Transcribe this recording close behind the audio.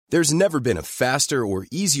There's never been a faster or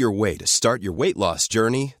easier way to start your weight loss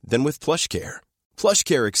journey than with PlushCare.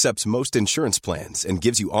 PlushCare accepts most insurance plans and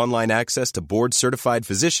gives you online access to board-certified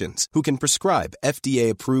physicians who can prescribe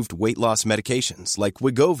FDA-approved weight loss medications like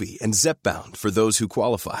Wegovy and Zepbound for those who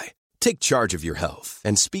qualify. Take charge of your health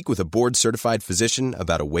and speak with a board-certified physician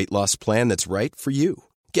about a weight loss plan that's right for you.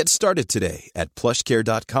 Get started today at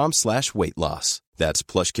plushcare.com/weight loss. That's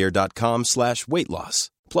plushcare.com/weight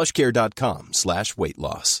loss. plushcare.com/weight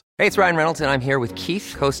loss. Hey, it's Ryan Reynolds, and I'm here with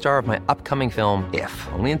Keith, co-star of my upcoming film, If,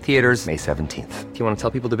 only in theaters May 17th. Do you want to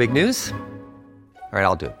tell people the big news? All right,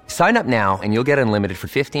 I'll do it. Sign up now and you'll get unlimited for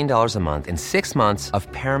 $15 a month and 6 months of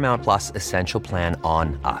Paramount Plus Essential Plan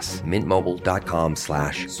on us.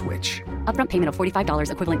 MintMobile.com/switch. Upfront payment of $45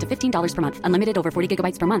 equivalent to $15 per month. Unlimited over 40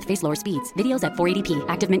 gigabytes per month. Face lower speeds. Videos at 480p.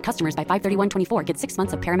 Active Mint customers by 531.24 get 6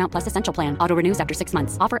 months of Paramount Plus Essential Plan. Auto renews after 6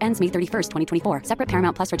 months. Offer ends May 31st, 2024. Separate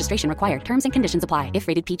Paramount Plus registration required. Terms and conditions apply if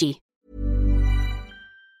rated PG.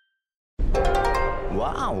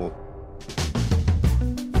 Wow.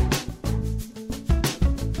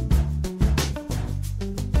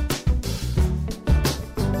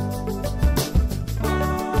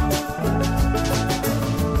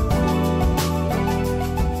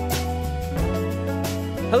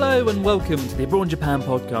 Hello and welcome to the Abroad in Japan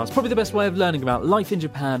podcast, probably the best way of learning about life in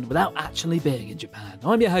Japan without actually being in Japan.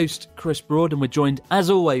 I'm your host, Chris Broad, and we're joined, as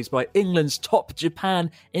always, by England's top Japan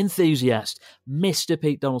enthusiast, Mr.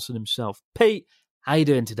 Pete Donaldson himself. Pete, how you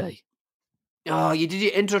doing today? Oh, you did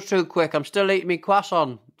your intro too quick. I'm still eating me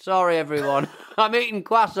croissant. Sorry, everyone. I'm eating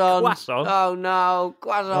croissants. Croissant? Oh, no.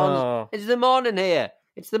 Croissants. Oh. It's the morning here.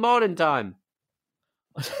 It's the morning time.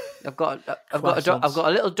 I've got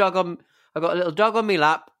a little dog on my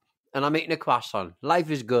lap, and I'm eating a croissant. Life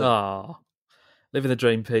is good. Ah, living the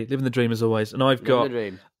dream, Pete. Living the dream as always. And I've got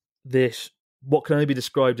this, what can only be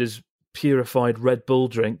described as purified Red Bull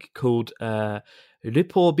drink called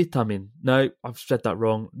Lipobitan. No, I've said that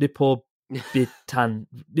wrong. Lipobitan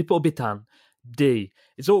D.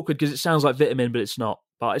 It's awkward because it sounds like vitamin, but it's not.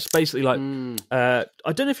 But it's basically like, I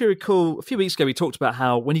don't know if you recall, a few weeks ago we talked about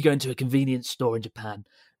how when you go into a convenience store in Japan,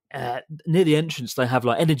 near the entrance they have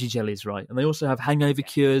like energy jellies, right? And they also have hangover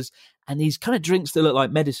cures and these kind of drinks that look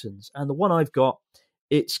like medicines. And the one I've got,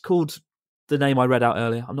 it's called the name I read out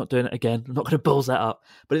earlier. I'm not doing it again. I'm not going to balls that up.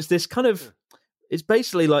 But it's this kind of, it's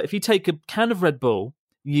basically like if you take a can of Red Bull,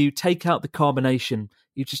 you take out the carbonation,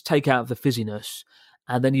 you just take out the fizziness,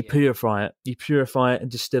 and then you purify it. You purify it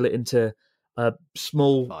and distill it into a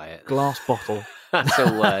small glass bottle. That's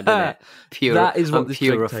a word, isn't it? That is what I'm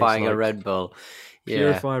purifying a Red Bull. Yeah.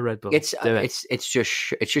 Purify Red Bull. It's just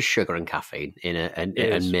sugar and caffeine in it, and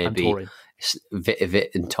maybe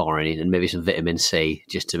and taurine and maybe some vitamin C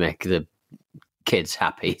just to make the kids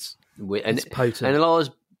happy. It's potent. And it'll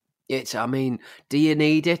always. I mean, do you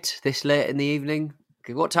need it this late in the evening?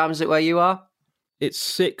 What time is it where you are? It's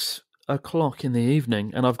 6 o'clock in the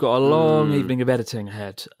evening, and I've got a long evening of editing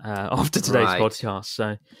ahead after today's podcast.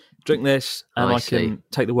 So drink this, and I can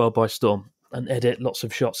take the world by storm and edit lots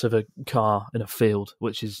of shots of a car in a field,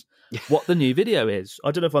 which is what the new video is.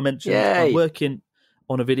 I don't know if I mentioned I'm working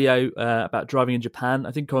on a video about driving in Japan.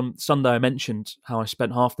 I think on Sunday I mentioned how I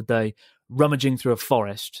spent half the day rummaging through a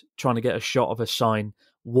forest trying to get a shot of a sign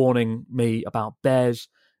warning me about bears.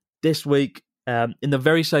 This week, in the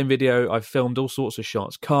very same video, I've filmed all sorts of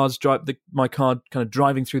shots. My car kind of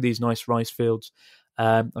driving through these nice rice fields.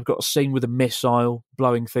 I've got a scene with a missile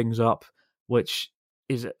blowing things up, which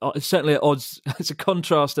is certainly at odds. It's a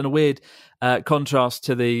contrast and a weird contrast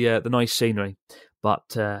to the nice scenery.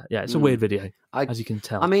 But it's a weird video, as you can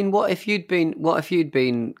tell. I mean, what if you'd been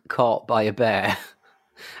caught by a bear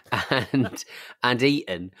and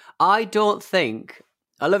eaten? I don't think.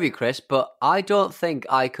 I love you, Chris, but I don't think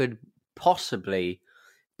I could possibly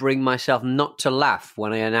bring myself not to laugh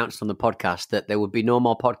when I announced on the podcast that there would be no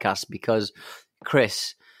more podcasts because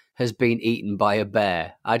Chris has been eaten by a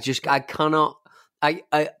bear. I cannot.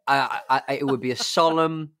 It would be a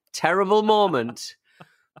solemn, terrible moment.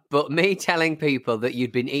 But me telling people that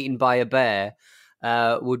you'd been eaten by a bear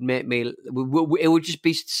would make me. It would just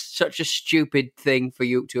be such a stupid thing for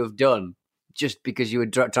you to have done, just because you were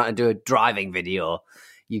trying to do a driving video.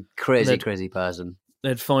 You crazy person.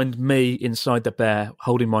 They'd find me inside the bear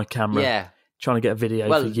holding my camera, trying to get a video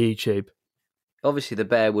for YouTube. Obviously, the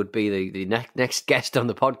bear would be the next guest on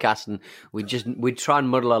the podcast, and we'd try and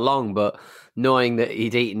muddle along, but knowing that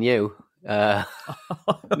he'd eaten you, that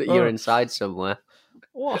you're inside somewhere.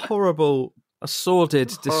 What a horrible,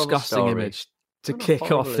 sordid, disgusting story. image to kick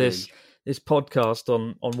off this podcast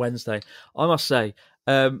on Wednesday. I must say,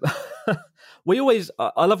 I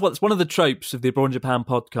love it's one of the tropes of the Abroad in Japan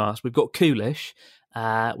podcast. We've got Coolish,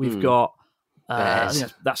 We've got... I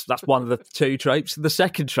think that's one of the two tropes. The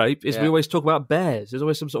second trope is we always talk about bears. There's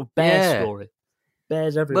always some sort of bear story.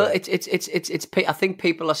 Bears everywhere. Well, it's. I think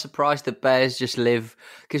people are surprised that bears just live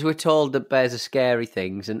because we're told that bears are scary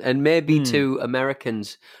things, and maybe to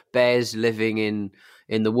Americans, bears living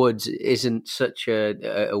in the woods isn't such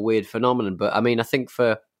a weird phenomenon. But I mean, I think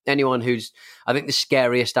for anyone I think the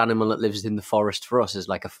scariest animal that lives in the forest for us is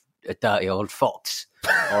like a dirty old fox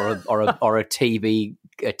or a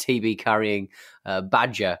TB carrying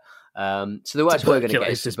badger. So the worst we're going to get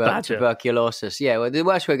is tuberculosis. Yeah, well, the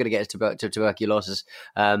worst we're going to get is tuberculosis,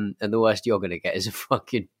 and the worst you're going to get is a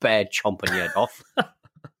fucking bear chomping your head off.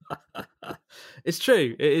 It's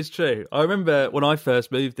true. It is true. I remember when I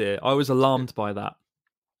first moved here, I was alarmed by that.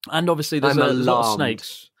 And obviously there's a lot of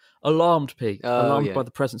snakes. Alarmed, Pete. Alarmed by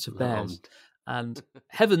the presence of bears. And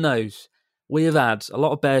heaven knows, we have had a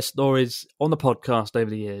lot of bear stories on the podcast over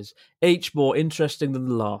the years, each more interesting than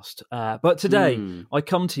the last. But today, I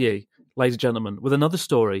come to you, ladies and gentlemen, with another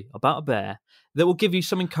story about a bear that will give you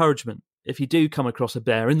some encouragement if you do come across a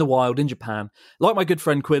bear in the wild in Japan. Like my good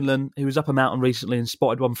friend Quinlan, who was up a mountain recently and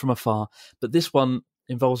spotted one from afar. But this one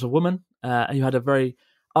involves a woman who had a very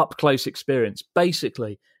up-close experience.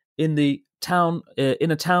 Basically, in a town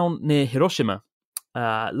near Hiroshima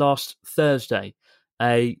last Thursday,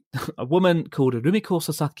 a woman called Rumiko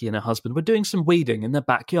Sasaki and her husband were doing some weeding in their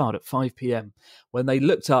backyard at 5 p.m. when they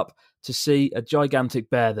looked up to see a gigantic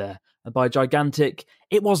bear there. And by gigantic,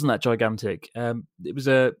 it wasn't that gigantic.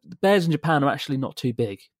 The bears in Japan are actually not too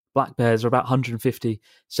big. Black bears are about 150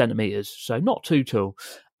 centimetres, so not too tall.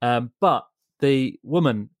 But the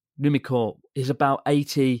woman, Rumiko, is about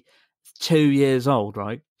 82 years old,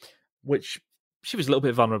 right? Which she was a little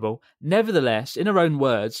bit vulnerable. Nevertheless, in her own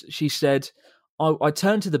words, she said, I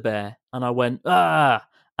turned to the bear and I went, ah,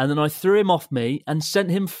 and then I threw him off me and sent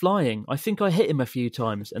him flying. I think I hit him a few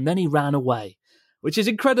times and then he ran away, which is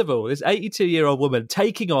incredible. This 82-year-old woman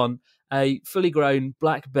taking on a fully grown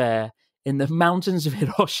black bear in the mountains of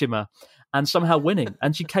Hiroshima and somehow winning.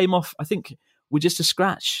 And she came off, I think, with just a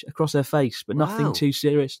scratch across her face, but nothing too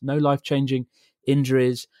serious, no life-changing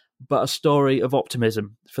injuries, but a story of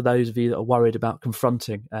optimism for those of you that are worried about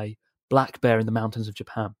confronting a black bear in the mountains of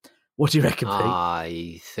Japan. What do you reckon, Pete?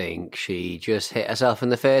 I think she just hit herself in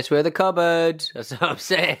the face with a cupboard. That's what I'm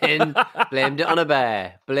saying. Blamed it on a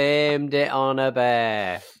bear. Blamed it on a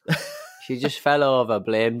bear. She just fell over,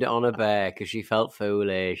 blamed it on a bear because she felt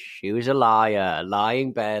foolish. She was a liar, a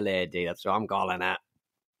lying bear lady. That's what I'm calling it.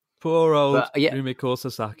 Poor old Rumiko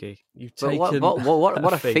Sasaki. You've taken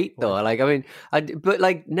what a feat, though. Like, I mean,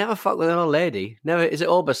 never fuck with an old lady. Never. Is it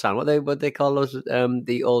Oba-san? What they call those?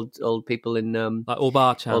 The old people in like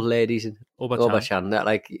Oba-chan, old ladies in Oba-chan.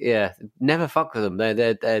 That never fuck with them.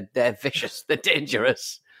 They're vicious. They're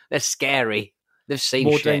dangerous. They're scary. They've seen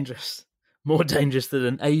more dangerous than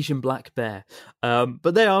an Asian black bear.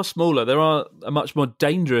 But they are smaller. There are a much more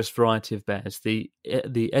dangerous variety of bears, the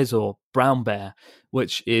Ezo brown bear,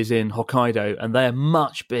 which is in Hokkaido, and they are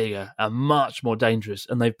much bigger and much more dangerous,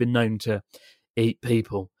 and they've been known to eat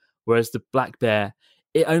people. Whereas the black bear,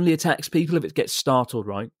 it only attacks people if it gets startled,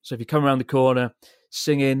 right? So if you come around the corner,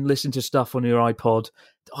 singing, listen to stuff on your iPod.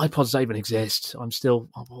 iPods don't even exist. What am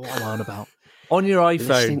I on about? On your iPhone.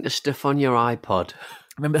 Listening to stuff on your iPod.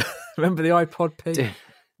 Remember the iPod, Pete?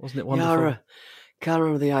 Wasn't it wonderful? Yeah, can't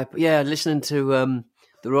remember the iPod. Yeah, listening to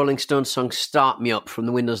the Rolling Stones song "Start Me Up" from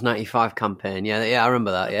the Windows 95 campaign. Yeah, I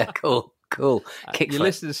remember that. Yeah, cool. You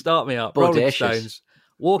listen to "Start Me Up," Rolling Stones.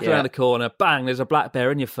 Walking around the corner, bang! There's a black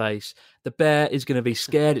bear in your face. The bear is going to be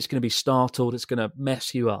scared. It's going to be startled. It's going to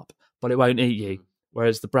mess you up, but it won't eat you.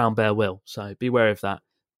 Whereas the brown bear will. So beware of that.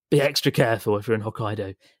 Be extra careful if you're in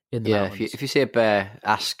Hokkaido. If you see a bear,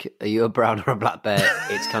 ask, are you a brown or a black bear?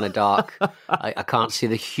 It's kind of dark. I can't see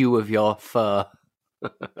the hue of your fur.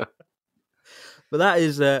 But that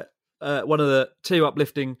is one of the two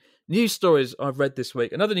uplifting news stories I've read this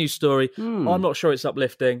week. Another news story, I'm not sure it's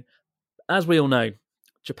uplifting. As we all know,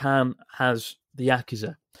 Japan has the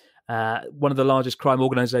Yakuza, one of the largest crime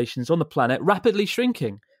organisations on the planet, rapidly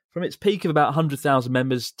shrinking. From its peak of about 100,000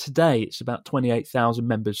 members, today it's about 28,000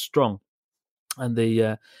 members strong. And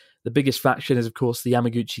the biggest faction is, of course, the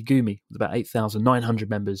Yamaguchi-gumi, with about 8,900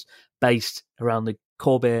 members based around the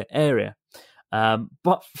Kobe area.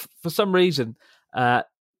 But for some reason, the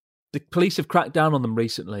police have cracked down on them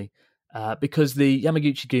recently because the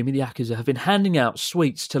Yamaguchi-gumi, the Yakuza, have been handing out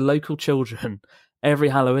sweets to local children every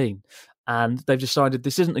Halloween. And they've decided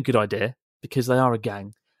this isn't a good idea because they are a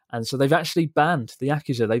gang. And so they've actually banned the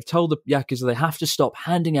Yakuza. They've told the Yakuza they have to stop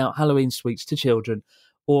handing out Halloween sweets to children,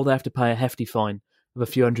 or they have to pay a hefty fine of a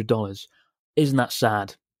few $100s. Isn't that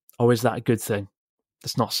sad? Or is that a good thing?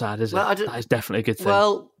 That's not sad, is it? Well, that is definitely a good thing.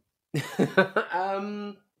 Well,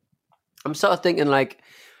 I'm sort of thinking like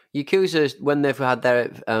Yakuza, when they've had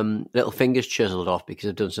their little fingers chiseled off because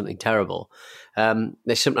they've done something terrible,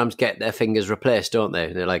 they sometimes get their fingers replaced, don't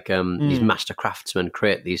they? They're like these master craftsmen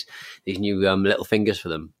create these new little fingers for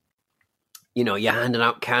them. You know, you're handing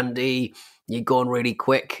out candy, you're going really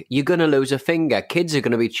quick, you're going to lose a finger. Kids are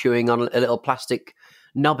going to be chewing on a little plastic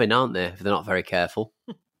nubbin, aren't they, if they're not very careful?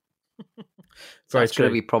 That's going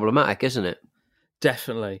to be problematic, isn't it?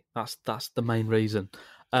 Definitely. That's the main reason.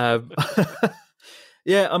 Yeah,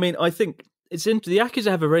 I mean, I think the Yakuza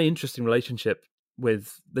have a very interesting relationship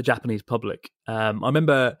with the Japanese public. I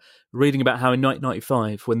remember reading about how in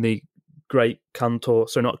 1995, when the great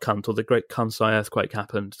the great Kansai earthquake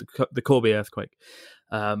happened, the Kobe earthquake,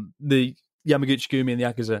 the Yamaguchi-gumi and the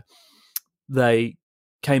Yakuza, they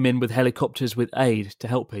came in with helicopters with aid to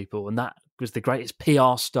help people, and that was the greatest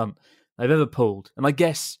PR stunt they've ever pulled. And I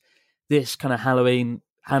guess this kind of Halloween,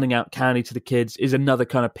 handing out candy to the kids, is another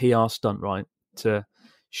kind of PR stunt, right? To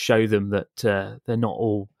show them that they're not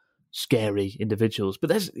all scary individuals.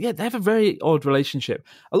 But they have a very odd relationship.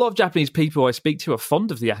 A lot of Japanese people I speak to are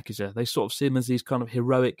fond of the Yakuza. They sort of see them as these kind of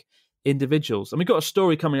heroic individuals. And we've got a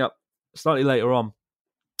story coming up slightly later on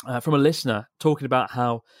from a listener talking about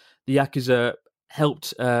how the Yakuza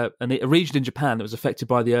helped a region in Japan that was affected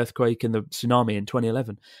by the earthquake and the tsunami in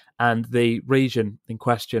 2011. And the region in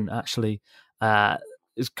question actually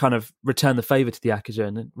is kind of returned the favour to the Yakuza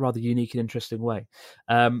in a rather unique and interesting way.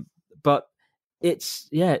 But it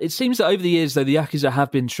seems that over the years, though, the Yakuza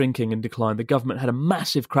have been shrinking and decline. The government had a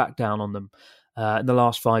massive crackdown on them in the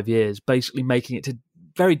last 5 years, basically making it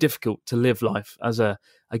very difficult to live life as a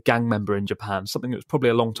gang member in Japan, something that was probably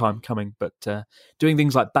a long time coming. But doing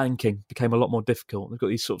things like banking became a lot more difficult. They've got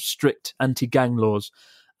these sort of strict anti-gang laws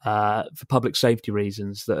for public safety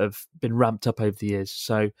reasons that have been ramped up over the years.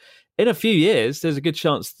 So in a few years, there's a good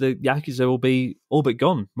chance the Yakuza will be all but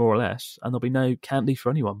gone, more or less, and there'll be no candy for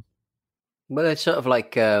anyone. Well, it's sort of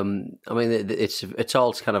like, it's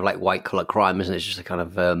all kind of like white collar crime, isn't it? It's just a kind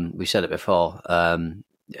of, we said it before,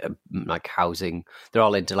 like housing. They're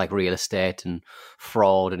all into like real estate and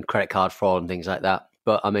fraud and credit card fraud and things like that.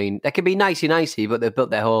 But I mean, they can be nicey, but they've built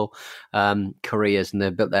their whole careers and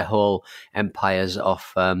they've built their whole empires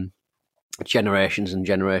off generations and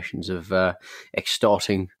generations of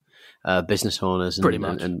extorting business owners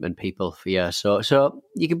and people for years. So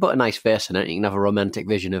you can put a nice face in it. You can have a romantic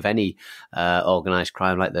vision of any organised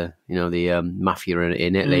crime, like the mafia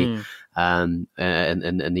in Italy and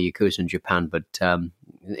the Yakuza in Japan. But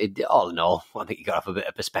all in all, I think you got to have a bit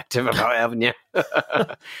of perspective about it, haven't you?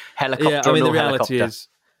 Helicopter. Yeah, I mean, the reality is.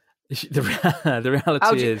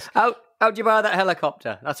 How'd you buy that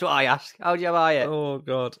helicopter? That's what I ask. How'd you buy it? Oh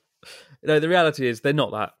God, the reality is they're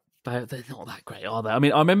not that great, are they? I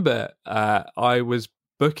mean, I remember I was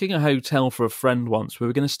booking a hotel for a friend once. We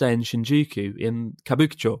were going to stay in Shinjuku, in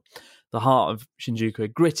Kabukicho, the heart of Shinjuku, a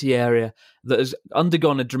gritty area that has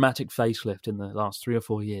undergone a dramatic facelift in the last 3 or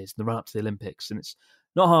 4 years in the run-up to the Olympics. And it's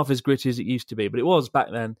not half as gritty as it used to be, but it was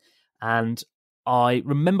back then. And I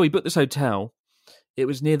remember we booked this hotel. It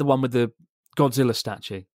was near the one with the Godzilla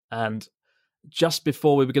statue. And just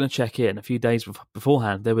before we were going to check in, a few days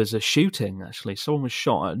beforehand, there was a shooting, actually. Someone was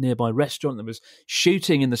shot at a nearby restaurant. There was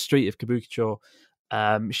shooting in the street of Kabukicho.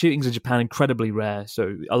 Shootings in Japan incredibly rare, so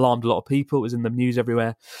it alarmed a lot of people. It was in the news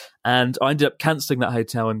everywhere. And I ended up cancelling that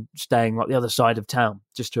hotel and staying like the other side of town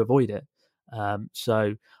just to avoid it.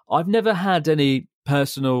 So I've never had any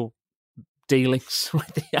personal dealings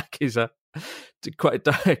with the Yakuza. You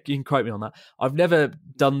can quote me on that. I've never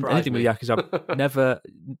done anything with the Yakuza. I've never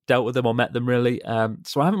dealt with them or met them really.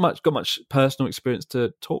 So I haven't got much personal experience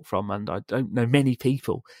to talk from, and I don't know many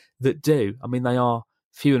people that do. I mean, they are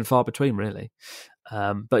few and far between, really.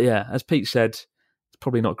 But yeah, as Pete said, it's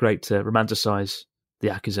probably not great to romanticize the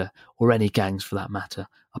Yakuza or any gangs for that matter,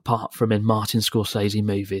 apart from in Martin Scorsese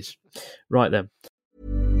movies. Right then.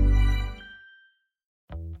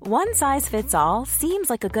 One size fits all seems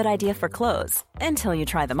like a good idea for clothes until you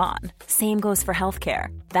try them on. Same goes for healthcare.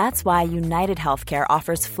 That's why United Healthcare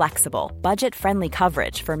offers flexible, budget-friendly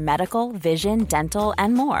coverage for medical, vision, dental,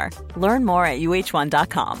 and more. Learn more at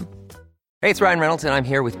UH1.com. Hey, it's Ryan Reynolds, and I'm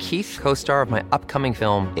here with Keith, co-star of my upcoming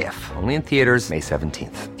film, If, only in theaters May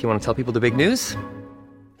 17th. Do you want to tell people the big news?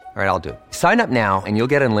 All right, I'll do it. Sign up now and you'll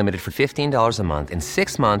get unlimited for $15 a month and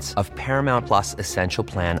 6 months of Paramount Plus Essential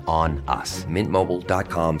Plan on us.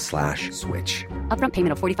 MintMobile.com/switch. Upfront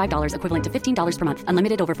payment of $45 equivalent to $15 per month.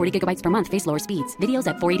 Unlimited over 40 gigabytes per month. Face lower speeds. Videos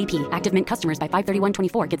at 480p. Active Mint customers by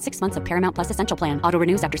 531.24 get 6 months of Paramount Plus Essential Plan. Auto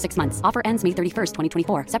renews after 6 months. Offer ends May 31st,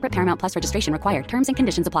 2024. Separate Paramount Plus registration required. Terms and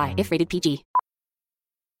conditions apply if rated PG.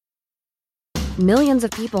 Millions of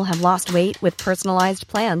people have lost weight with personalized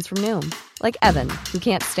plans from Noom. Like Evan, who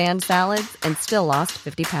can't stand salads and still lost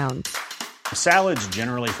 50 pounds. Salads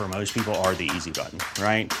generally for most people are the easy button,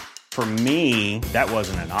 right? For me, that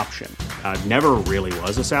wasn't an option. I never really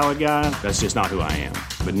was a salad guy. That's just not who I am.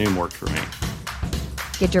 But Noom worked for me.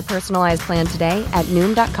 Get your personalized plan today at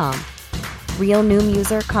Noom.com. Real Noom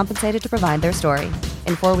user compensated to provide their story.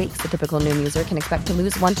 In 4 weeks, the typical Noom user can expect to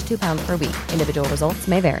lose 1 to 2 pounds per week. Individual results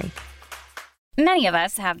may vary. Many of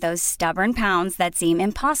us have those stubborn pounds that seem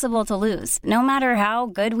impossible to lose, no matter how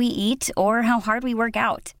good we eat or how hard we work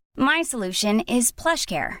out. My solution is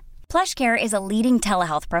PlushCare. PlushCare is a leading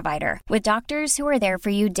telehealth provider with doctors who are there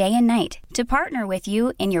for you day and night to partner with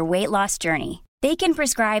you in your weight loss journey. They can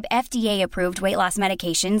prescribe FDA-approved weight loss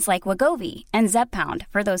medications like Wegovy and Zepbound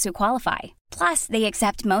for those who qualify. Plus, they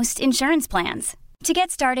accept most insurance plans. To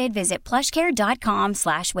get started, visit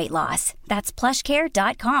plushcare.com/weightloss. That's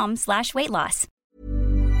plushcare.com/weightloss.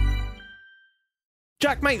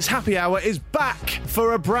 Jack Mate's Happy Hour is back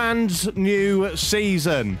for a brand new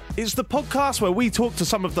season. It's the podcast where we talk to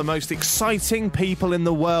some of the most exciting people in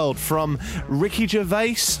the world, from Ricky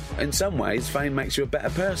Gervais. In some ways, fame makes you a better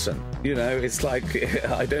person. You know, it's like,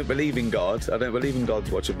 I don't believe in God. I don't believe in God's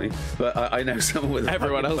watching me. But I know someone with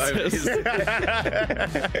everyone else is.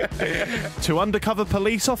 To undercover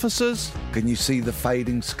police officers. Can you see the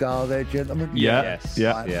fading scar there, gentlemen? Yeah. Yes.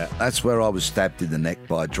 Yeah. That's where I was stabbed in the neck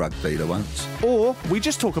by a drug dealer once. Or we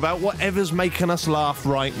just talk about whatever's making us laugh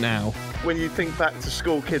right now. When you think back to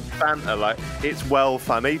school kids banter, like, it's well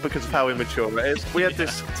funny because of how immature it is. We had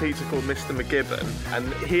this teacher called Mr. McGibbon,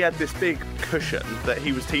 and he had this big cushion that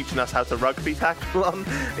he was teaching us how to rugby tackle on.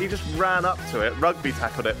 He just ran up to it, rugby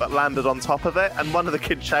tackled it, but landed on top of it, and one of the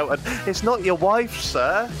kids shouted, "It's not your wife,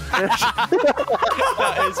 sir."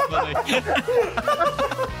 That is funny.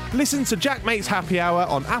 Listen to Jack Mate's Happy Hour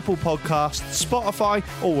on Apple Podcasts, Spotify,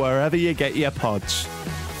 or wherever you get your pods.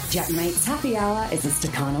 Jack Mate's Happy Hour is a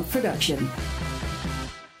Stakhanov production.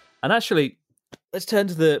 And actually, let's turn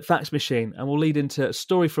to the fax machine and we'll lead into a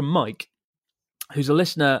story from Mike, who's a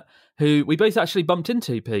listener who we both actually bumped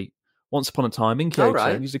into, Pete, once upon a time in Kyoto.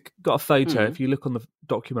 Right. He's got a photo. If you look on the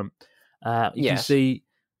document, you can see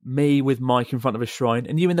me with Mike in front of a shrine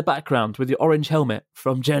and you in the background with your orange helmet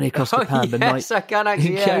from Journey Across Japan the night I can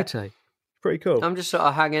actually, in Kyoto. Pretty cool. I'm just sort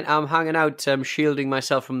of hanging out, shielding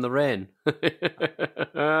myself from the rain.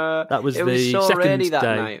 That was it the was so second rainy that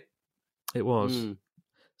day. night. It was.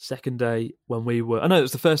 Second day when we were... I know it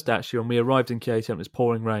was the first day, actually, when we arrived in Kyoto and it was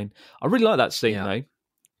pouring rain. I really like that scene, though,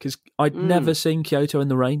 because I'd never seen Kyoto in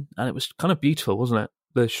the rain, and it was kind of beautiful, wasn't it?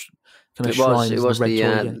 The kind of shrines. It was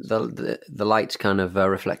the lights kind of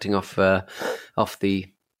reflecting off the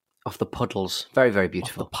puddles. Very, very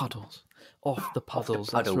beautiful. Off the puddles.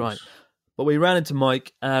 That's right. But we ran into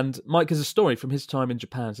Mike, and Mike has a story from his time in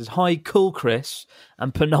Japan. It says, "Hi, cool Chris,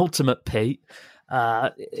 and penultimate Pete."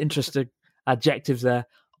 Interesting adjectives there.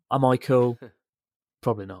 Am I cool?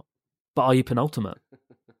 Probably not. But are you penultimate?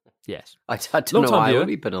 Yes. I don't know why I would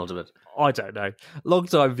be penultimate. I don't know.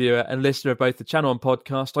 Long-time viewer and listener of both the channel and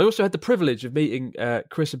podcast. I also had the privilege of meeting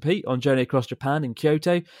Chris and Pete on Journey Across Japan in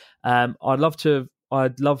Kyoto.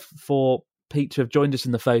 I'd love for Pete to have joined us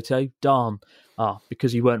in the photo. Darn.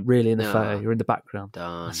 Because you weren't really in the photo. You're in the background.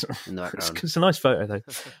 Darn. In the background. It's a nice photo, though,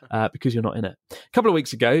 because you're not in it. A couple of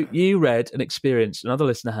weeks ago, you read an experience another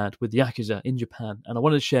listener had with Yakuza in Japan, and I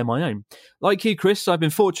wanted to share my own. Like you, Chris, I've been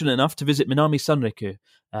fortunate enough to visit Minami Sanriku,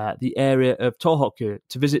 the area of Tohoku,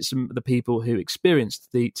 to visit some of the people who experienced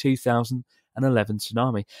the 2011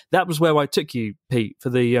 tsunami. That was where I took you, Pete, for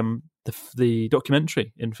the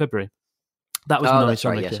documentary in February. That was Minami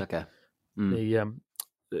Sanriku. Right, yes, okay.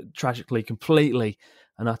 The tragically, completely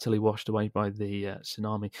and utterly washed away by the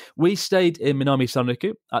tsunami. We stayed in Minami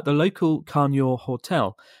Sanriku at the local Kanyo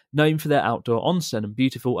Hotel, known for their outdoor onsen and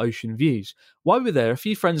beautiful ocean views. While we were there, a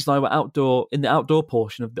few friends and I were in the outdoor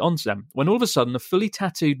portion of the onsen, when all of a sudden a fully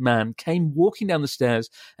tattooed man came walking down the stairs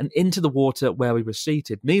and into the water where we were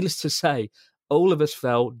seated. Needless to say, all of us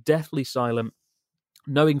fell deathly silent,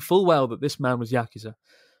 knowing full well that this man was Yakuza.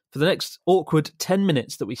 For the next awkward 10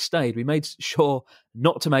 minutes that we stayed, we made sure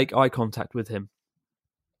not to make eye contact with him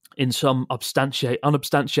in some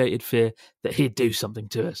unubstantiated fear that he'd do something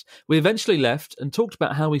to us. We eventually left and talked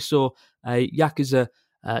about how we saw a Yakuza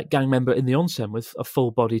gang member in the onsen with a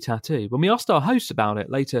full-body tattoo. When we asked our hosts about it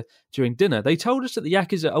later during dinner, they told us that the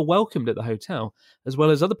Yakuza are welcomed at the hotel, as well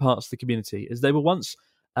as other parts of the community, as they were one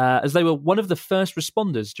of the first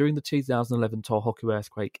responders during the 2011 Tohoku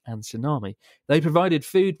earthquake and tsunami. They provided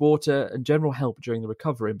food, water, and general help during the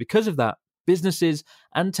recovery, and because of that, businesses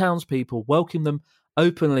and townspeople welcomed them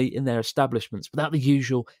openly in their establishments without the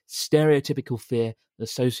usual stereotypical fear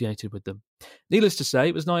associated with them. Needless to say,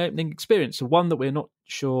 it was an eye-opening experience, so one that we're not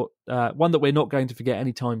going to forget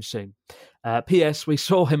anytime soon. P.S. We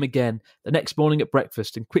saw him again the next morning at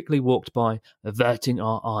breakfast and quickly walked by, averting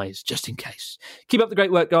our eyes, just in case. Keep up the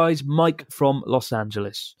great work, guys. Mike from Los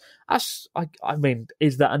Angeles. I mean,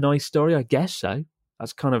 is that a nice story? I guess so.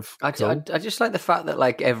 That's kind of cool. I just like the fact that,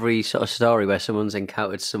 like, every sort of story where someone's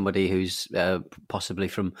encountered somebody who's possibly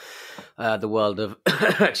from the world of,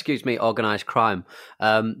 organised crime,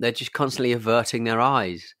 they're just constantly averting their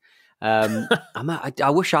eyes. I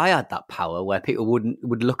wish I had that power where people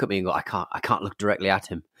would look at me and go, I can't look directly at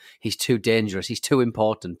him. He's too dangerous. He's too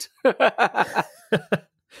important. Don't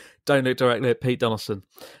look directly at Pete Donaldson.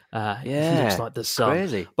 He looks like the sun.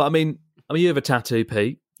 Crazy. But I mean, you have a tattoo,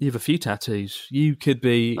 Pete. You have a few tattoos. You could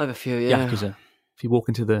be I have a few, yeah. Yakuza. If you walk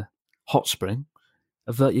into the hot spring,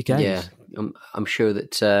 avert your gaze. Yeah, I'm sure that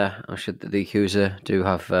the Yakuza do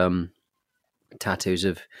have tattoos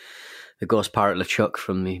of the Ghost Pirate LeChuck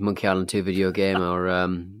from the Monkey Island 2 video game, or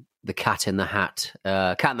the Cat in the Hat.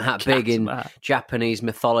 Cat in the Hat, big in Japanese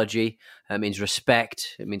mythology. It means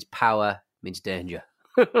respect. It means power. It means danger.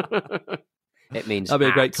 It means that'd be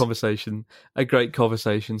a great conversation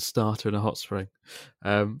starter in a hot spring.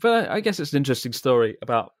 But I guess it's an interesting story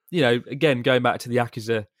about, again, going back to the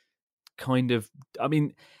Yakuza kind of, I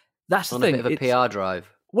mean, that's the thing. A bit of a PR drive.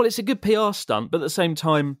 Well, it's a good PR stunt, but at the same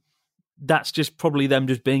time, that's just probably them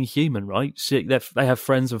just being human, right? See, they have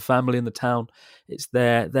friends and family in the town.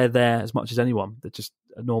 They're there as much as anyone. They're just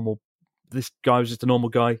this guy was just a normal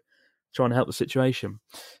guy trying to help the situation.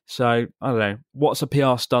 So, I don't know, what's a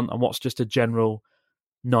PR stunt and what's just a general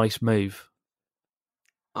nice move?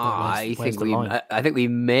 I think we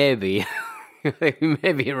may be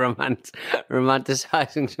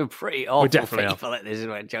romanticising some pretty awful people at this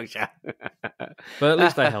juncture. But at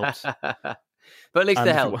least they helped.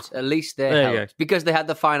 At least they helped. Because they had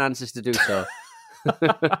the finances to do so.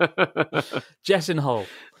 Jess in Hull.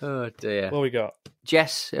 Oh dear. What we got?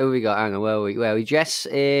 Jess, who we got? Hang on, where are we? Jess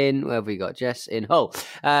in, where have we got? Jess in Hull.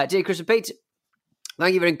 Dear Chris and Pete,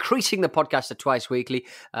 thank you for increasing the podcast to twice weekly.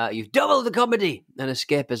 You've doubled the comedy and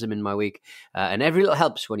escapism in my week. And every little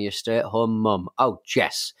helps when you're a stay-at-home mum. Oh,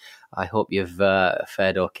 Jess, I hope you've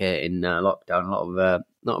fared okay in lockdown. A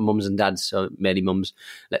lot of mums and dads, so many mums,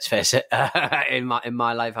 let's face it, in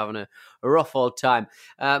my life having a rough old time.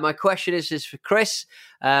 My question is for Chris.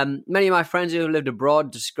 Many of my friends who have lived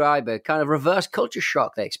abroad describe a kind of reverse culture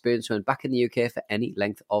shock they experienced when back in the UK for any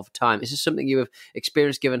length of time. Is this something you have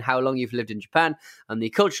experienced given how long you've lived in Japan and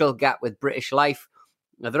the cultural gap with British life?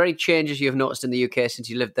 Are there any changes you have noticed in the UK since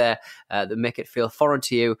you lived there that make it feel foreign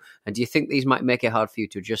to you? And do you think these might make it hard for you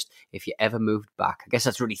to adjust if you ever moved back? I guess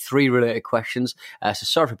that's really 3 related questions. So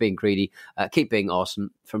sorry for being greedy. Keep being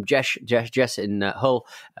awesome. From Jess in Hull,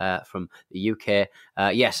 from the UK.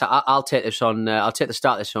 Yes, I'll take this on. I'll take the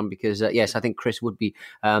start of this one because, yes, I think Chris would be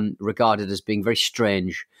regarded as being very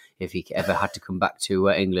strange if he ever had to come back to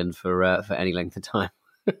England for any length of time.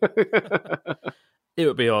 It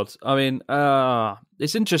would be odd. I mean,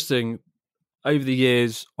 it's interesting. Over the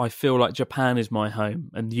years, I feel like Japan is my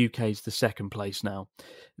home and the UK is the second place now.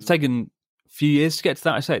 It's taken a few years to get to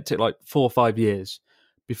that. I say it took like 4 or 5 years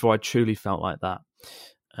before I truly felt like that.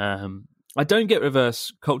 I don't get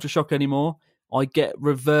reverse culture shock anymore. I get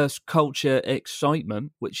reverse culture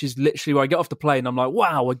excitement, which is literally where I get off the plane and I'm like,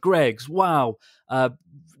 wow, a Greggs, wow,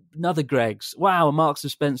 another Greggs, wow, a Marks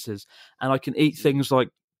and Spencer's. And I can eat things like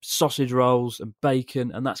sausage rolls and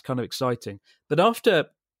bacon, and that's kind of exciting. But after,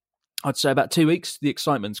 I'd say about 2 weeks, the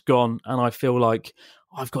excitement's gone, and I feel like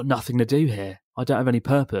I've got nothing to do here. I don't have any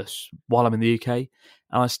purpose while I'm in the UK, and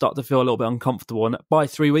I start to feel a little bit uncomfortable. And by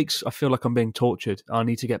 3 weeks, I feel like I'm being tortured. I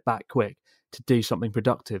need to get back quick to do something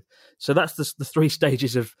productive. So that's the 3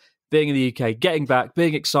 stages of being in the UK: getting back,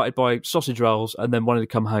 being excited by sausage rolls, and then wanting to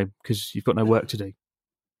come home because you've got no work to do.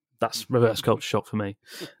 That's reverse culture shock for me.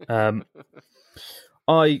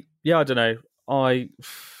 I don't know.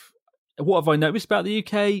 What have I noticed about the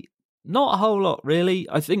UK? Not a whole lot, really.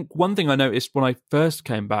 I think one thing I noticed when I first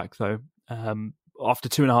came back, though, after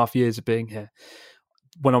 2.5 years of being here,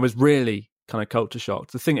 when I was really kind of culture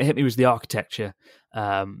shocked, the thing that hit me was the architecture.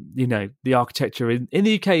 The architecture in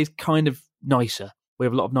the UK is kind of nicer. We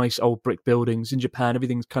have a lot of nice old brick buildings. In Japan,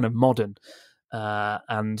 everything's kind of modern.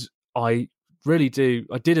 And I really do.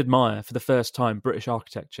 I did admire, for the first time, British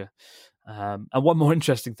architecture. And one more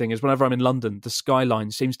interesting thing is whenever I'm in London, the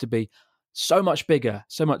skyline seems to be so much bigger,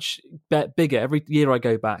 so much bigger. Every year I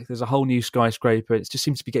go back, there's a whole new skyscraper. It just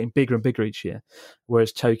seems to be getting bigger and bigger each year,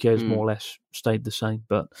 whereas Tokyo's more or less stayed the same.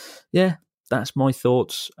 But yeah, that's my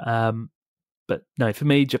thoughts. But But no, for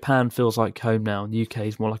me, Japan feels like home now, and the UK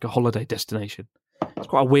is more like a holiday destination. It's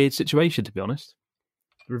quite a weird situation, to be honest.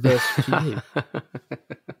 Reverse to you.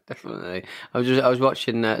 Definitely. I was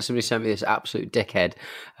watching. Somebody sent me this absolute dickhead.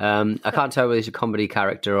 I can't tell whether he's a comedy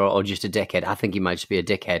character or just a dickhead. I think he might just be a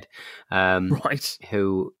dickhead. Right.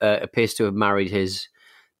 Who appears to have married his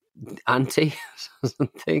auntie or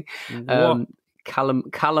something.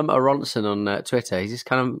 Callum Aronson on Twitter. He's this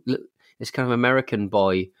kind of American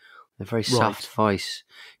boy, a very soft voice,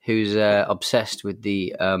 who's obsessed with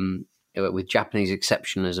the with Japanese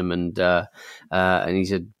exceptionalism, and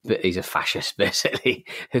he's a fascist basically,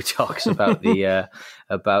 who talks about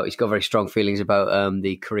about he's got very strong feelings about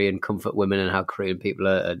the Korean comfort women and how Korean people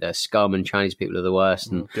are scum and Chinese people are the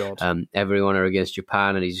worst, and everyone are against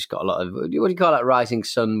Japan, and he's just got a lot of, what do you call that, rising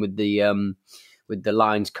sun with the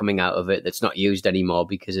lines coming out of it that's not used anymore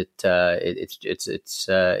because it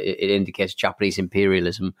indicates Japanese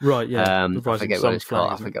imperialism. Right, yeah. I forget what it's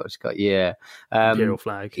called. Yeah. Imperial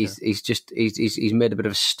flag. He's made a bit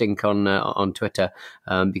of a stink on Twitter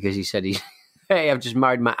because he said hey, I've just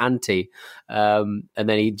married my auntie, and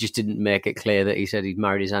then he just didn't make it clear that he said he'd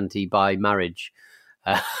married his auntie by marriage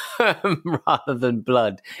rather than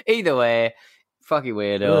blood. Either way, fucking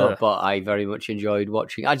weirdo, but I very much enjoyed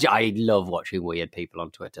watching. I love watching weird people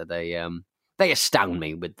on Twitter. They astound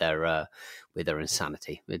me with their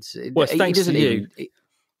insanity. Thanks to you.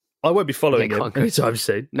 I won't be following him anytime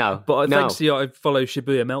soon. No, but thanks to you, I follow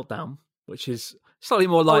Shibuya Meltdown, which is slightly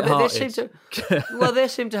more lighthearted. They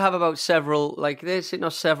seem to have about several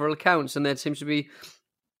accounts, and there seems to be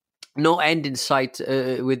no end in sight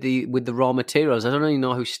with the raw materials. I don't really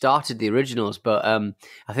know who started the originals, but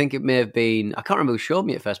I think it may have been, I can't remember who showed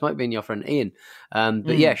me at first. It might have been your friend Ian.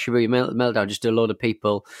 But yeah, Shibuya Meltdown, just a load of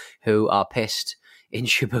people who are pissed in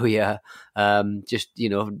Shibuya, just,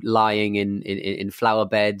 lying in flower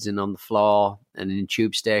beds and on the floor and in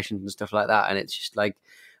tube stations and stuff like that. And it's just like,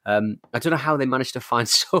 I don't know how they managed to find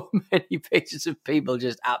so many pictures of people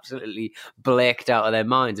just absolutely blaked out of their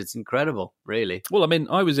minds. It's incredible, really. Well, I mean,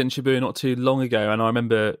 I was in Shibuya not too long ago, and I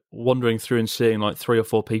remember wandering through and seeing like 3 or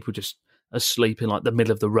 4 people just asleep in like the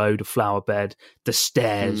middle of the road, a flower bed, the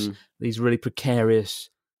stairs, these really precarious,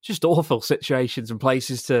 just awful situations and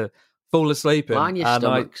places to fall asleep in. Line your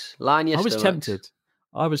stomachs.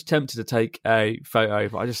 I was tempted to take a photo,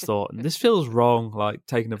 but I just thought, this feels wrong, like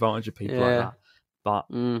taking advantage of people like that. But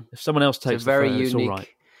if someone else takes the photo, it's all right.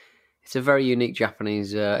 It's a very unique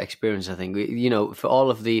Japanese experience, I think. For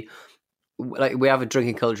all of the, like, we have a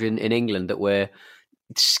drinking culture in England that we're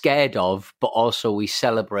scared of, but also we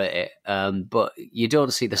celebrate it. But you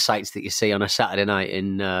don't see the sights that you see on a Saturday night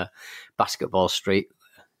in Basketball Street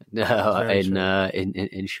in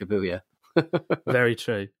Shibuya. Very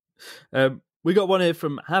true. We got one here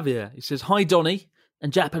from Javier. He says, "Hi, Donny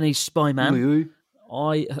and Japanese spy man."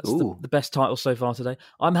 That's the best title so far today.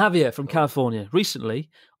 I'm Javier from California. Recently,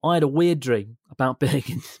 I had a weird dream about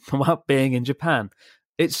being in Japan.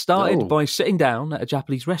 It started by sitting down at a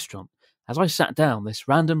Japanese restaurant. As I sat down, this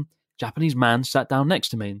random Japanese man sat down next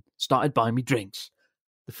to me and started buying me drinks.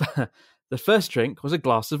 The first drink was a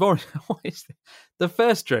glass of orange. The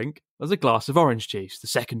first drink was a glass of orange juice. The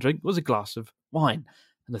second drink was a glass of wine,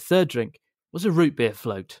 and the third drink was a root beer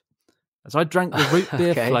float. As I drank the root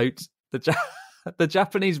beer float, the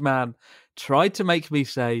Japanese man tried to make me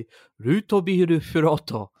say "rutobiru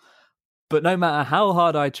furoto," but no matter how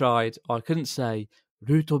hard I tried, I couldn't say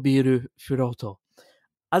 "rutobiru furoto."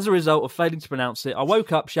 As a result of failing to pronounce it, I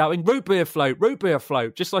woke up shouting root beer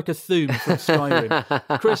float," just like a Thum from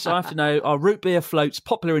Skyrim. Chris, I have to know, are root beer floats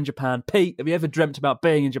popular in Japan? Pete, have you ever dreamt about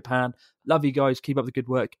being in Japan? Love you guys. Keep up the good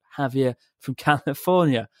work. Javier from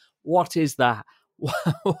California. What is that?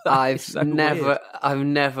 I've never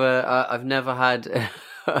had.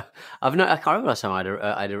 I can't remember last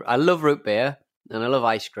time I love root beer and I love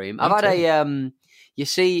ice cream. I've had you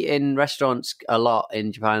see in restaurants a lot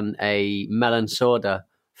in Japan a melon soda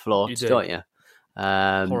float, don't you?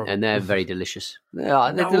 And they're very delicious.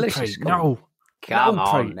 They're delicious. Come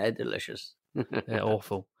on, they're delicious. They're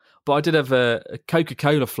awful. But I did have a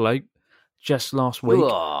Coca-Cola float just last week.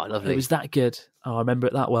 Oh, lovely. It was that good. Oh, I remember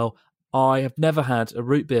it that well. I have never had a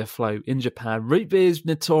root beer float in Japan. Root beer is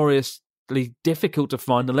notoriously difficult to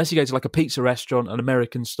find unless you go to like a pizza restaurant, an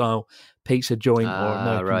American-style pizza joint or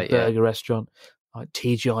American burger restaurant, like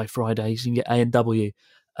TGI Fridays. You can get A&W.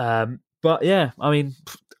 But yeah, I mean,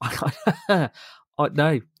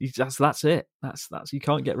 no, that's it. That's you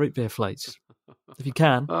can't get root beer floats. If you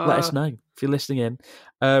can, let us know if you're listening in.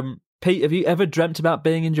 Pete, have you ever dreamt about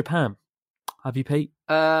being in Japan? Have you, Pete?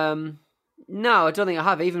 No, I don't think I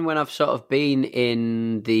have. Even when I've sort of been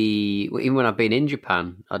in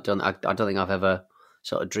Japan, I don't think I've ever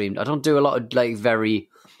sort of dreamed. I don't do a lot of like very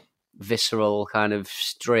visceral kind of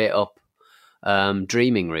straight up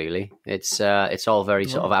dreaming. Really, it's all very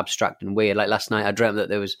sort of abstract and weird. Like last night, I dreamt that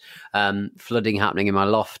there was flooding happening in my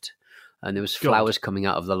loft, and there was flowers coming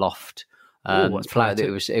out of the loft. It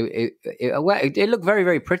looked very,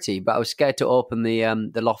 very pretty, but I was scared to open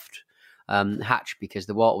the loft hatch because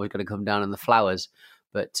the water was going to come down on the flowers.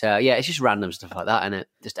 But it's just random stuff like that, isn't it?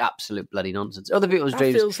 Just absolute bloody nonsense. Other people's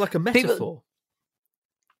dreams feels like a metaphor.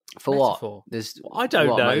 For metaphor. what? There's I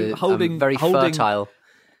don't know. Like holding fertile.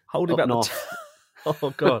 Holding back north.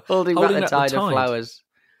 Oh god. holding back the tide of flowers.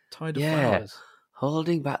 Tide of flowers.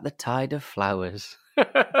 Holding back the tide of flowers.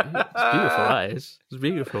 It's beautiful. That is. It's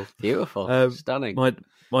beautiful. Beautiful. Stunning.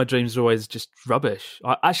 My dreams are always just rubbish.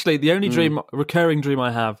 Actually, the only recurring dream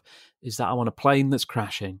I have is that I want a plane that's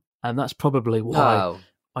crashing, and that's probably why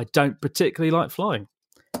I don't particularly like flying,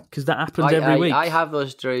 because that happens every week. I have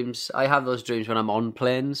those dreams. I have those dreams when I'm on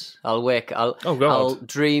planes. I'll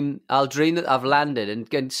dream that I've landed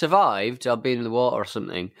and survived. I'll be in the water or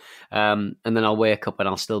something, and then I'll wake up and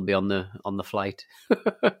I'll still be on the flight.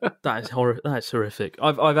 That is horrific. I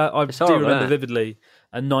remember vividly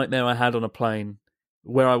a nightmare I had on a plane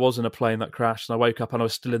where I was in a plane that crashed, and I woke up and I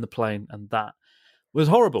was still in the plane, and that was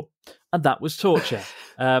horrible, and that was torture.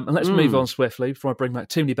 And let's move on swiftly before I bring back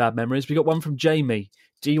too many bad memories. We got one from Jamie.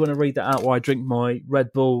 Do you want to read that out while I drink my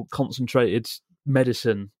Red Bull concentrated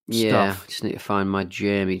medicine stuff? Yeah, I just need to find my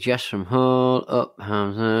Jamie. Jess from Hull, up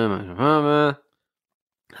Hamza,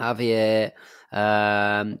 Javier,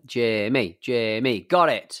 Jamie, got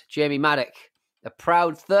it. Jamie Maddock, a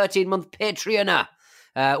proud 13-month Patreoner.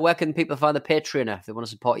 Where can people find the Patreoner if they want to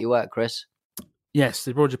support your work, Chris? Yes,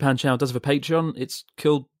 the Abroad Japan channel does have a Patreon. It's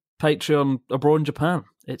called Patreon Abroad in Japan.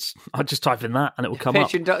 I just type in that and it will come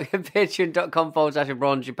up.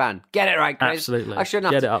 Patreon.com/Abroad in Japan. Get it right, Chris. Absolutely. I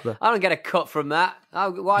shouldn't have Get it up there. I don't get a cut from that.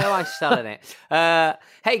 Why am I selling it?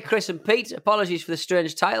 Hey, Chris and Pete, apologies for the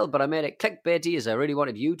strange title, but I made it clickbaity as I really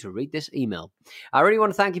wanted you to read this email. I really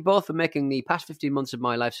want to thank you both for making the past 15 months of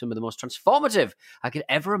my life some of the most transformative I could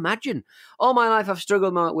ever imagine. All my life I've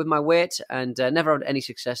struggled with my weight and never had any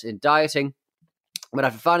success in dieting. But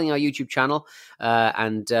after finding our YouTube channel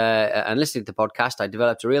and listening to the podcast, I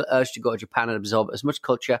developed a real urge to go to Japan and absorb as much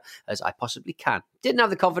culture as I possibly can. Didn't have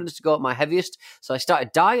the confidence to go at my heaviest, so I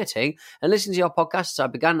started dieting and listening to your podcasts. I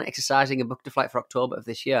began exercising and booked a flight for October of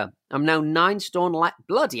this year. I'm now 9 stone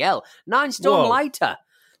bloody hell, 9 stone lighter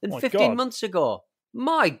than 15 months ago.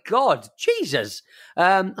 My God, Jesus.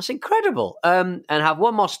 That's incredible. And have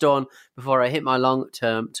one more stone before I hit my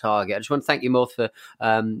long-term target. I just want to thank you both for,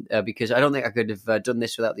 because I don't think I could have done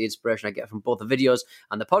this without the inspiration I get from both the videos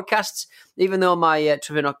and the podcasts. Even though my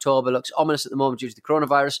trip in October looks ominous at the moment due to the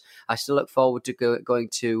coronavirus, I still look forward to going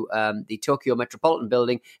to the Tokyo Metropolitan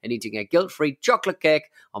Building and eating a guilt-free chocolate cake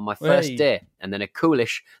on my first day, and then a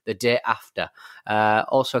coolish the day after.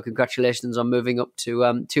 Also, congratulations on moving up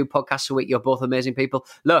to 2 podcasts a week. You're both amazing people.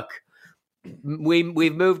 Look,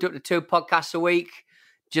 we've moved up to 2 podcasts a week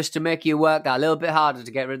just to make you work that a little bit harder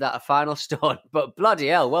to get rid of that final stone. But bloody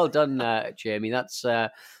hell, well done, Jamie. That's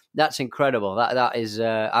incredible. That is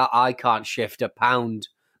I can't shift a pound.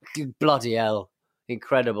 Bloody hell,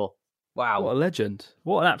 incredible. Wow. What a legend.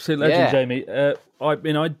 What an absolute legend, Jamie. I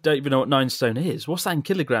don't even know what 9 stone is. What's that in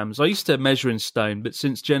kilograms? I used to measure in stone, but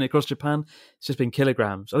since Journey Across Japan, it's just been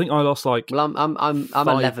kilograms. I think I lost I'm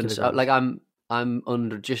 11. So,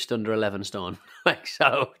 I'm just under 11 stone.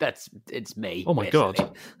 So it's me. Oh my God.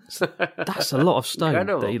 That's a lot of stone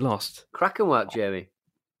that you lost. Cracking work, Jamie.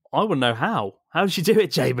 I want to know how. How did you do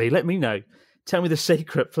it, Jamie? Let me know. Tell me the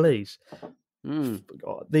secret, please.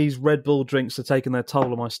 God, these Red Bull drinks are taking their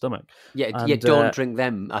toll on my stomach. Don't drink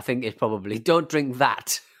them. I think it's probably don't drink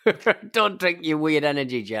that. Don't drink your weird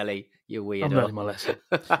energy jelly. You weirdo. I'm learning my lesson.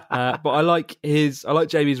 But I like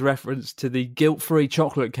Jamie's reference to the guilt-free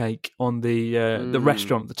chocolate cake on the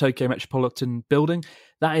restaurant, the Tokyo Metropolitan Building.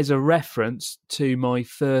 That is a reference to my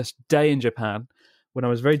first day in Japan when I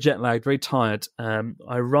was very jet lagged, very tired. I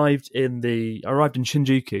arrived in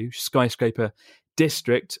Shinjuku skyscraper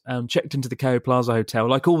district, checked into the Kao Plaza Hotel,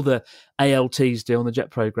 like all the ALTs do on the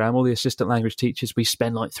JET program, all the assistant language teachers. We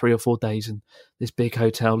spend like 3 or 4 days in this big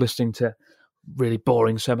hotel listening to really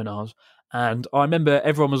boring seminars. And I remember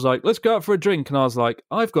everyone was like, let's go out for a drink. And I was like,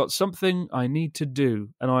 I've got something I need to do.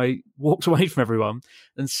 And I walked away from everyone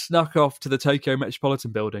and snuck off to the Tokyo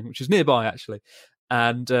Metropolitan Building, which is nearby actually,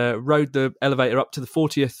 and rode the elevator up to the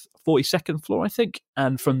 42nd floor, I think.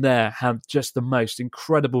 And from there had just the most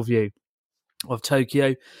incredible view of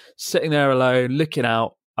Tokyo, sitting there alone, looking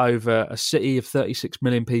out. over a city of 36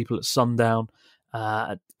 million people at sundown.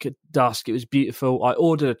 At dusk, it was beautiful. I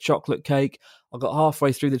ordered a chocolate cake. I got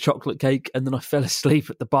halfway through the chocolate cake and then I fell asleep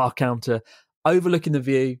at the bar counter overlooking the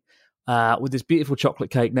view with this beautiful chocolate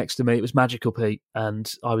cake next to me. It was magical, Pete,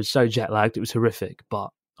 and I was so jet lagged. It was horrific, but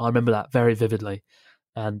I remember that very vividly.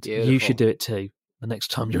 And you should do it too the next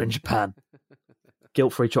time you're in Japan.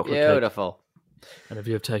 Guilt-free chocolate cake. Beautiful. And a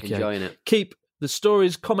view of Tokyo. Enjoying it. Keep the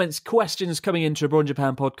stories, comments, questions coming into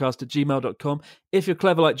abroadinjapanpodcast@gmail.com. If you're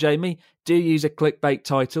clever like Jamie, do use a clickbait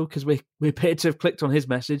title, because we appear to have clicked on his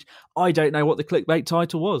message. I don't know what the clickbait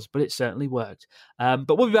title was, but it certainly worked.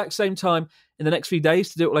 But we'll be back same time in the next few days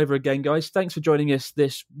to do it all over again, guys. Thanks for joining us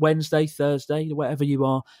this Wednesday, Thursday, wherever you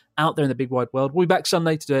are out there in the big wide world. We'll be back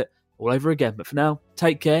Sunday to do it all over again. But for now,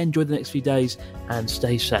 take care, enjoy the next few days, and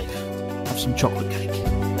stay safe. Have some chocolate cake.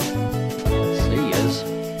 See yous.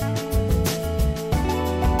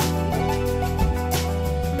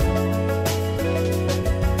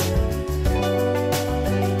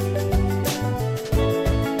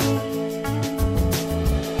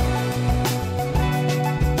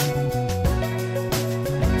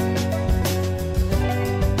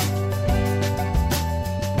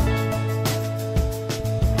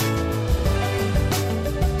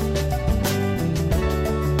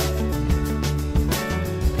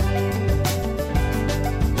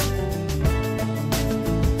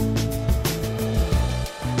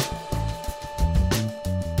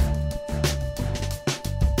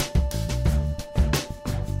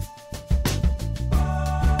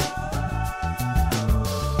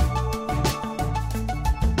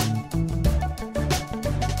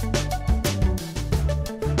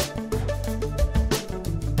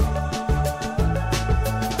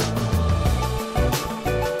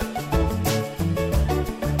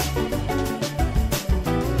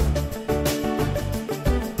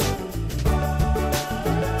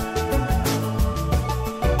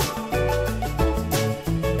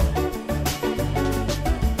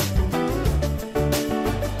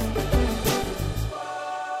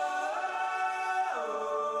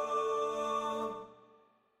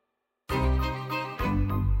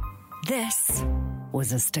 This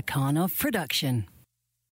was a Stakhanov production.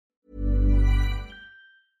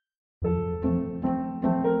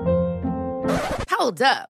 Hold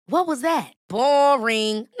up. What was that?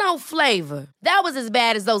 Boring. No flavor. That was as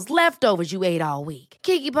bad as those leftovers you ate all week.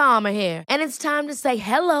 Keke Palmer here, and it's time to say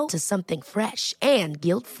hello to something fresh and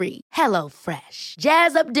guilt-free. Hello Fresh.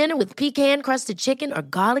 Jazz up dinner with pecan-crusted chicken or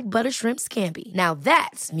garlic butter shrimp scampi. Now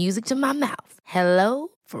that's music to my mouth. Hello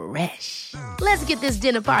Fresh. Let's get this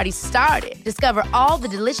dinner party started. Discover all the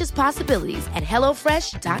delicious possibilities at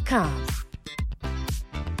HelloFresh.com.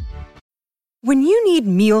 When you need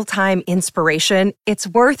mealtime inspiration, it's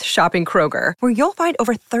worth shopping Kroger, where you'll find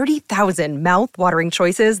over 30,000 mouth-watering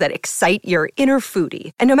choices that excite your inner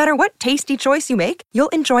foodie. And no matter what tasty choice you make, you'll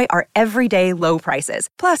enjoy our everyday low prices,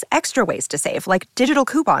 plus extra ways to save, like digital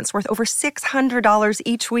coupons worth over $600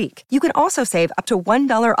 each week. You can also save up to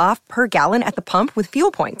 $1 off per gallon at the pump with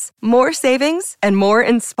fuel points. More savings and more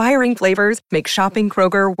inspiring flavors make shopping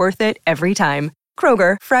Kroger worth it every time.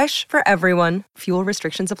 Kroger, fresh for everyone. Fuel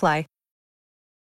restrictions apply.